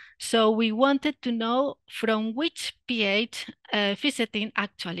here. So we wanted to know from which pH fisetin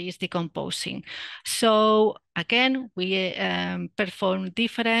actually is decomposing. So again, we performed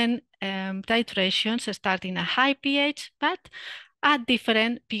different titrations starting at high pH, but at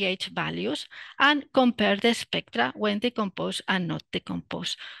different pH values, and compare the spectra when decomposed and not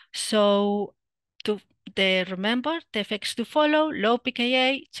decomposed. So remember the effects to follow: low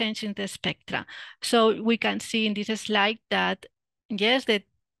pKa, change in the spectra. So we can see in this slide that yes,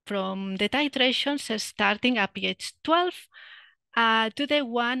 from the titrations starting at pH 12 to the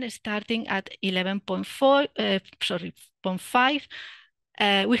one starting at 11.4,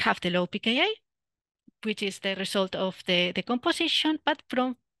 0.5, we have the low pKa, which is the result of the decomposition, but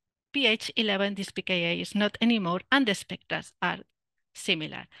from pH 11, this pKa is not anymore, and the spectra are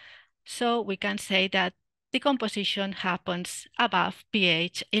similar. So we can say that decomposition happens above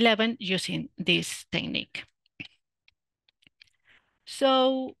pH 11 using this technique.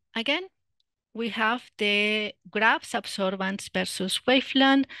 So again, we have the graphs absorbance versus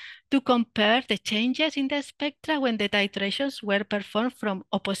wavelength to compare the changes in the spectra when the titrations were performed from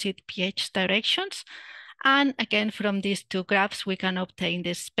opposite pH directions. And again, from these two graphs, we can obtain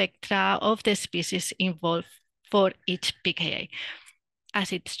the spectra of the species involved for each pKa,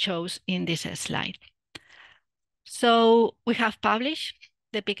 as it shows in this slide. So we have published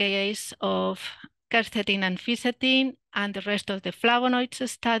the pKa's of quercetin and fisetin and the rest of the flavonoids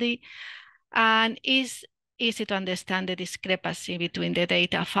study, and it's easy to understand the discrepancy between the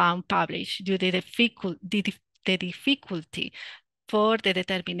data found published due to the difficulty for the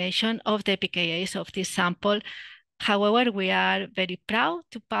determination of the pKa's of this sample. However, we are very proud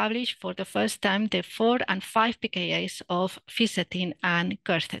to publish for the first time the 4 and 5 pKa's of fisetin and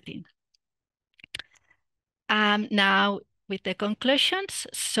quercetin. Now with the conclusions,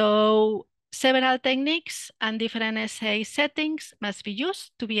 so several techniques and different assay settings must be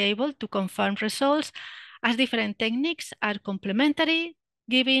used to be able to confirm results, as different techniques are complementary,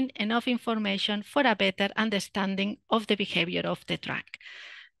 giving enough information for a better understanding of the behavior of the drug.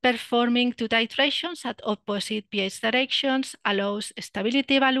 Performing 2 titrations at opposite pH directions allows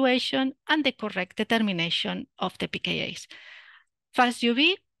stability evaluation and the correct determination of the pKa's. Fast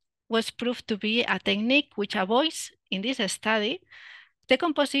UV was proved to be a technique which avoids, in this study,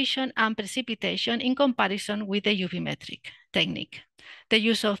 decomposition and precipitation in comparison with the UV-metric technique. The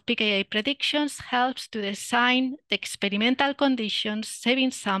use of pKa predictions helps to design the experimental conditions,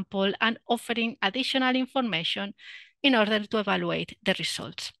 saving sample and offering additional information in order to evaluate the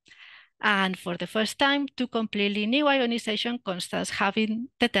results. And for the first time, 2 completely new ionization constants have been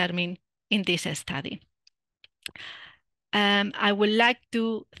determined in this study. I would like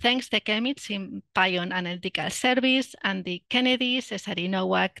to thank the chemists in Pion Analytical Service and the Kennedys, Cesari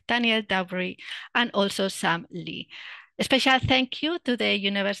Nowak, Daniel Dabry, and also Sam Lee. A special thank you to the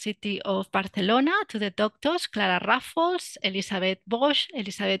University of Barcelona, to the doctors Clara Raffles, Elisabeth Bosch,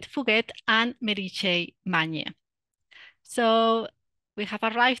 Elisabeth Fouguet, and Mary-Jay Magne. So we have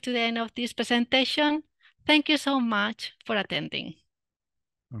arrived to the end of this presentation. Thank you so much for attending.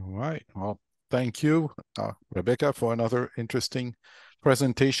 All right. Well, thank you, Rebecca, for another interesting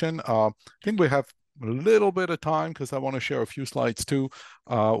presentation. I think we have a little bit of time because I want to share a few slides too,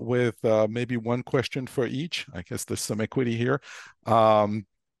 with maybe one question for each. I guess there's some equity here. Tatjana,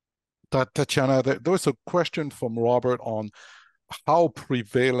 there was a question from Robert on how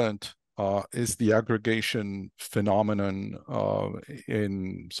prevalent is the aggregation phenomenon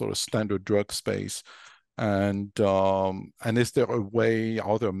in sort of standard drug space, and is there a way,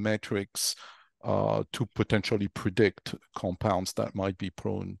 are there metrics to potentially predict compounds that might be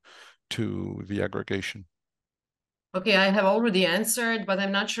prone to the aggregation? Okay, I have already answered, but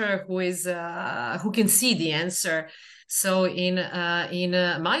I'm not sure who can see the answer. So in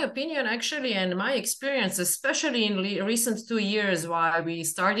my opinion, actually, and my experience, especially in recent 2 years, while we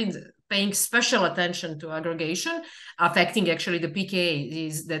started paying special attention to aggregation, affecting actually the pKa,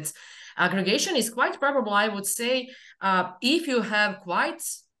 is that aggregation is quite probable, I would say, if you have quite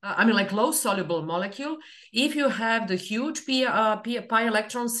like low soluble molecule, if you have the huge pi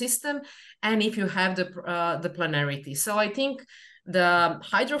electron system, and if you have the planarity. So I think the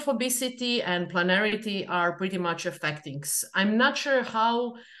hydrophobicity and planarity are pretty much affecting. I'm not sure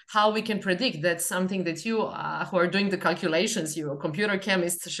how we can predict. That's something that you who are doing the calculations, you computer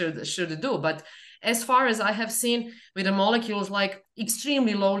chemists should do. But as far as I have seen with the molecules like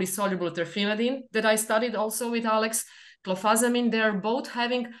extremely lowly soluble terphenadine that I studied also with Alex, clofazimine, they are both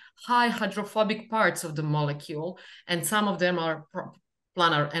having high hydrophobic parts of the molecule, and some of them are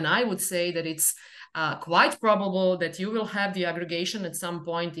planar. And I would say that it's quite probable that you will have the aggregation at some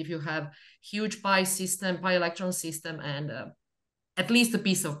point if you have huge pi electron system, and at least a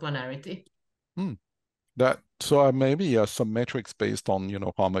piece of planarity. So maybe some metrics based on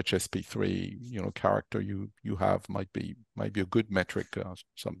how much sp3 character you have might be a good metric,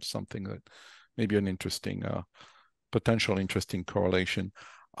 something that maybe an interesting potential interesting correlation.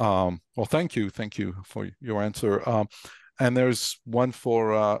 Well, thank you for your answer. And there's one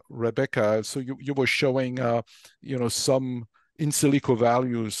for Rebecca. So you were showing some in silico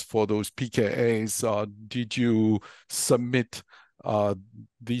values for those pKa's. Did you submit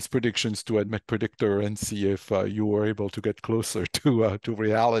these predictions to Admit Predictor and see if you were able to get closer to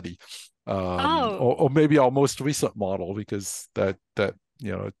reality, or maybe our most recent model, because that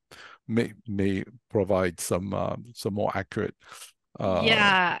may provide some more accurate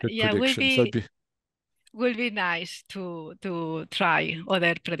predictions. Will be nice to try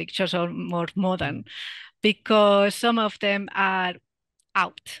other predictions or more modern, because some of them are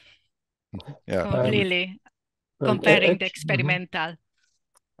out completely, comparing the experimental.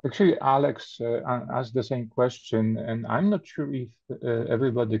 Actually, Alex asked the same question, and I'm not sure if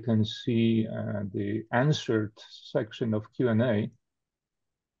everybody can see the answered section of Q&A.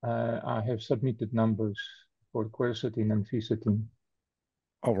 I have submitted numbers for quercetin and fisetin.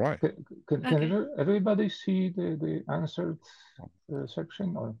 All right. Can everybody see the answered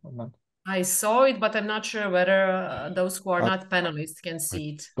section or not? I saw it, but I'm not sure whether those who are not panelists can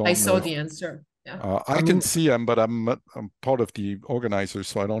see it. I saw the answer. Yeah. I can see them, but I'm part of the organizers,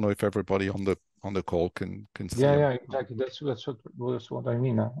 so I don't know if everybody on the call can see them. Yeah, exactly. That's what I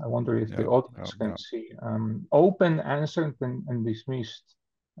mean. I wonder if the audience can see. Open, answered, and dismissed.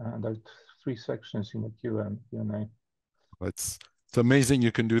 There are 3 sections in the Q&A. It's amazing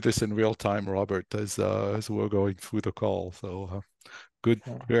you can do this in real time, Robert, as we're going through the call. So good,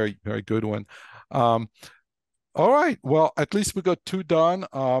 very, very good one. All right, well, at least we got 2 done.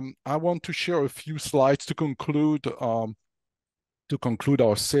 I want to share a few slides to conclude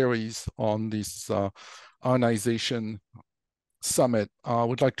our series on this Ionization Summit. I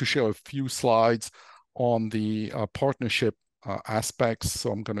would like to share a few slides on the partnership aspects.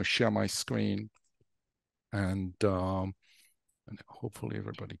 So I'm going to share my screen, and hopefully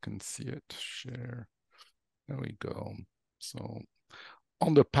everybody can see it. Share. There we go. So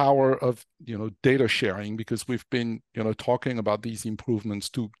on the power of data sharing, because we've been talking about these improvements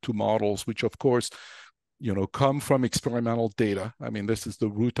to models, which of course come from experimental data. I mean, this is the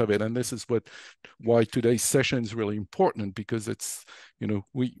root of it, and this is why today's session is really important, because it's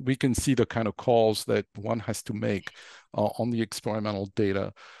we can see the kind of calls that one has to make on the experimental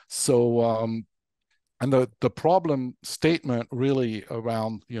data. So and the problem statement really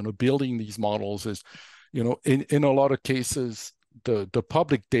around building these models is in a lot of cases the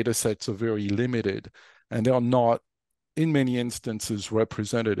public data sets are very limited, and they are not in many instances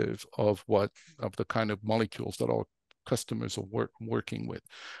representative of the kind of molecules that our customers are working with.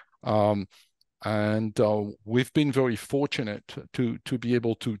 And we've been very fortunate to be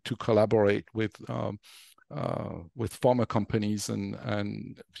able to collaborate with pharma companies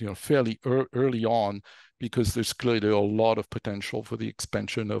and fairly early on, because there's clearly a lot of potential for the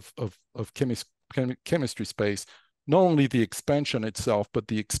expansion of chemistry space not only the expansion itself, but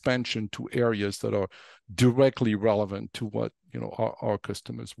the expansion to areas that are directly relevant to what our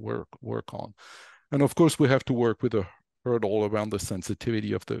customers work on. And of course, we have to work with a hurdle around the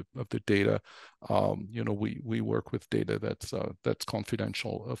sensitivity of the data. We work with data that's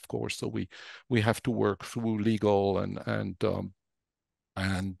confidential, of course. So we have to work through legal and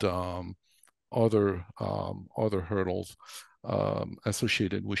other hurdles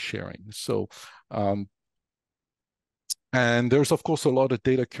associated with sharing. So and there's of course a lot of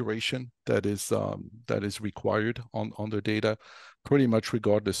data curation that is required on the data, pretty much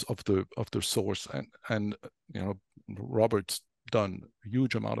regardless of the source. And Robert's done a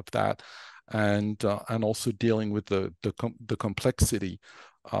huge amount of that, and also dealing with the complexity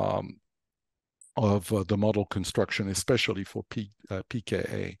of the model construction, especially for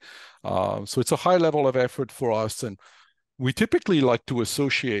pKa. So it's a high level of effort for us, and we typically like to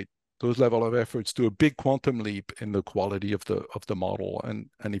associate those level of efforts to a big quantum leap in the quality of the model.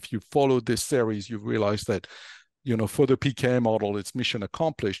 And if you follow this series, you realize that for the pKa model, it's mission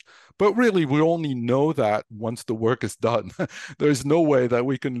accomplished. But really, we only know that once the work is done. There's no way that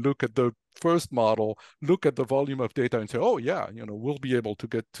we can look at the first model, look at the volume of data and say, oh yeah, we'll be able to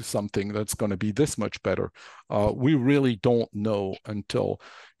get to something that's going to be this much better. We really don't know until,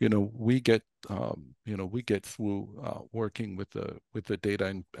 we get through working with the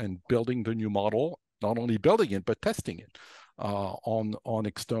data and building the new model, not only building it, but testing it on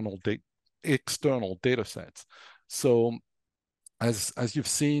external data sets. So as you've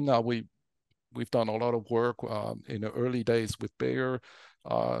seen, we've done a lot of work in the early days with Bayer,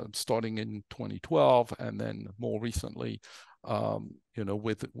 starting in 2012, and then more recently,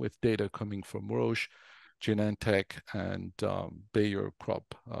 with data coming from Roche, Genentech, and Bayer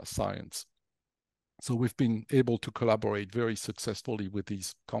Crop Science. So we've been able to collaborate very successfully with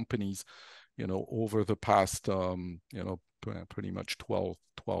these companies, over the past, pretty much 12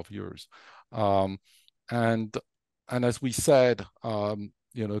 years. And as we said,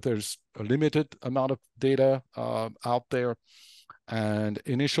 there's a limited amount of data out there. And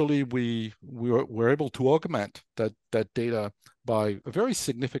initially, we were able to augment that data by a very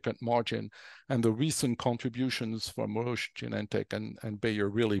significant margin. And the recent contributions from Roche, Genentech, and Bayer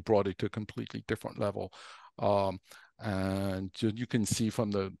really brought it to a completely different level. And you can see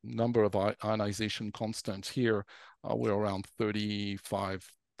from the number of ionization constants here, we're around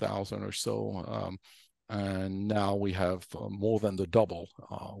 35,000 or so. And now we have more than the double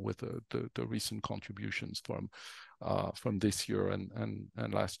with the recent contributions from this year and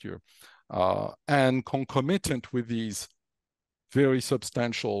last year. And concomitant with these very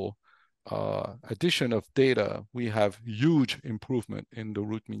substantial addition of data, we have huge improvement in the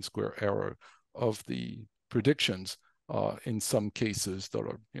root mean square error of the predictions in some cases that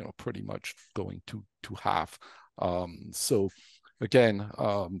are pretty much going to half. So again,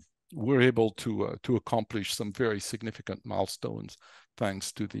 we're able to accomplish some very significant milestones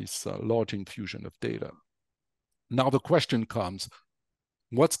thanks to this large infusion of data. Now the question comes,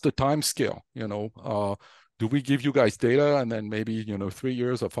 what's the time scale? Do we give you guys data and then maybe 3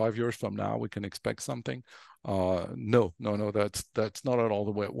 years or 5 years from now we can expect something? No, that's not at all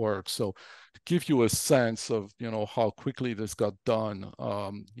the way it works. So to give you a sense of how quickly this got done,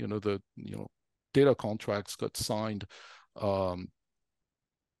 the data contracts got signed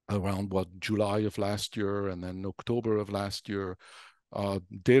around July of last year, and then October of last year.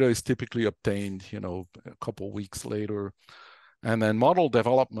 Data is typically obtained a couple of weeks later. And then model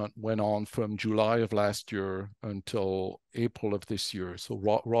development went on from July of last year until April of this year. So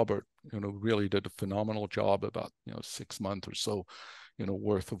Robert, really did a phenomenal job, about 6 months or so,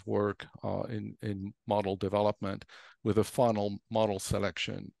 worth of work in model development, with a final model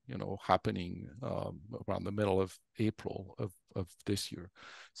selection, happening around the middle of April of this year.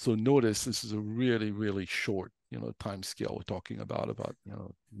 So notice this is a really, really short, time scale. We're talking about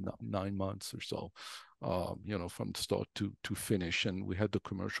 9 months or so. From start to finish, and we had the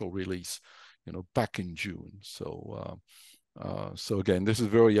commercial release, back in June. So, so again, this is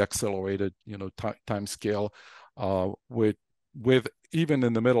very accelerated, time scale. With even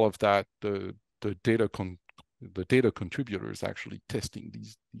in the middle of that, the data contributors actually testing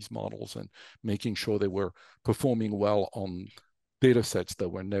these models and making sure they were performing well on data sets that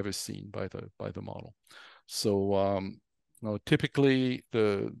were never seen by the model. So, typically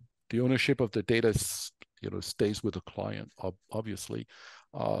the ownership of the data, stays with the client, obviously.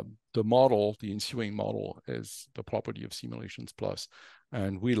 The model, the ensuing model, is the property of Simulations Plus,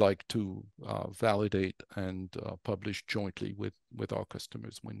 and we like to validate and publish jointly with our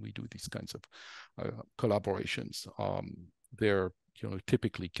customers when we do these kinds of collaborations. They're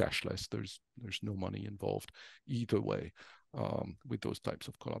typically cashless. There's no money involved either way with those types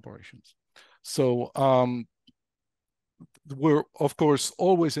of collaborations. So we're of course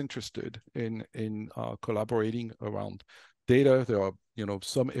always interested in collaborating around data. There are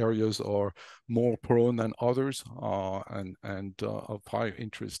some areas are more prone than others and of higher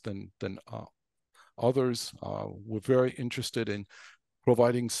interest than others. We're very interested in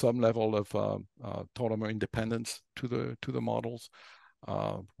providing some level of tautomer independence to the models.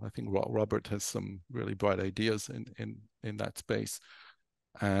 I think Robert has some really bright ideas in that space,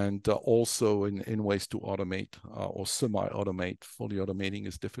 and also in ways to automate or semi-automate. Fully automating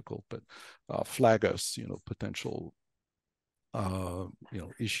is difficult, but flag us, potential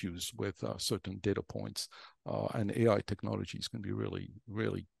issues with certain data points, and AI technologies can be really,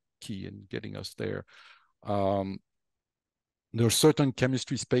 really key in getting us there. There are certain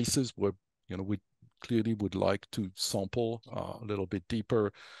chemistry spaces where we clearly would like to sample a little bit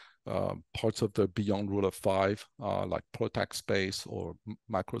deeper, parts of the beyond rule of 5, like PROTAC space or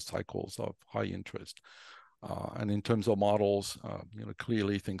macrocycles of high interest. And in terms of models,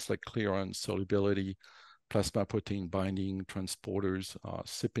 clearly things like clearance, solubility, plasma protein binding, transporters,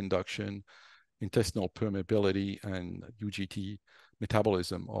 CYP induction, intestinal permeability, and UGT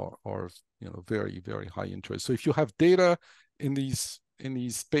metabolism are very, very high interest. So if you have data in these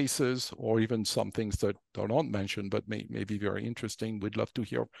spaces, or even some things that are not mentioned but may be very interesting, we'd love to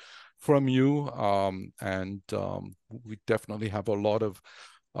hear from you. We definitely have a lot of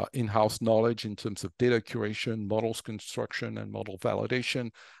in-house knowledge in terms of data curation, models construction, and model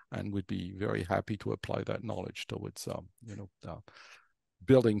validation, and we'd be very happy to apply that knowledge towards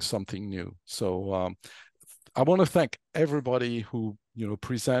building something new. So I want to thank everybody who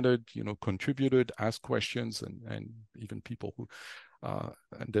presented, contributed, asked questions, and even people who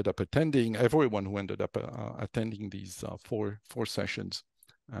ended up attending, everyone who ended up attending these four sessions.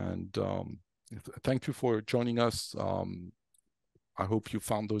 And thank you for joining us. I hope you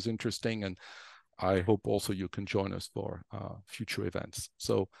found those interesting, and I hope also you can join us for future events.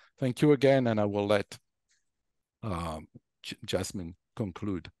 So thank you again, and I will let Jasmine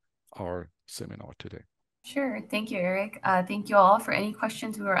conclude our seminar today. Sure. Thank you, Eric. Thank you all. For any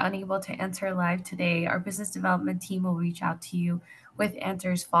questions we were unable to answer live today, our business development team will reach out to you with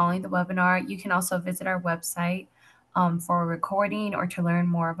answers following the webinar. You can also visit our website for a recording or to learn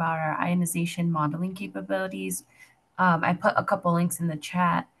more about our ionization modeling capabilities. I put a couple links in the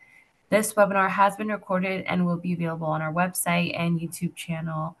chat. This webinar has been recorded and will be available on our website and YouTube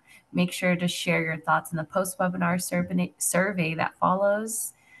channel. Make sure to share your thoughts in the post-webinar survey that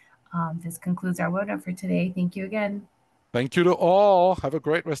follows. This concludes our webinar for today. Thank you again. Thank you to all. Have a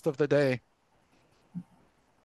great rest of the day.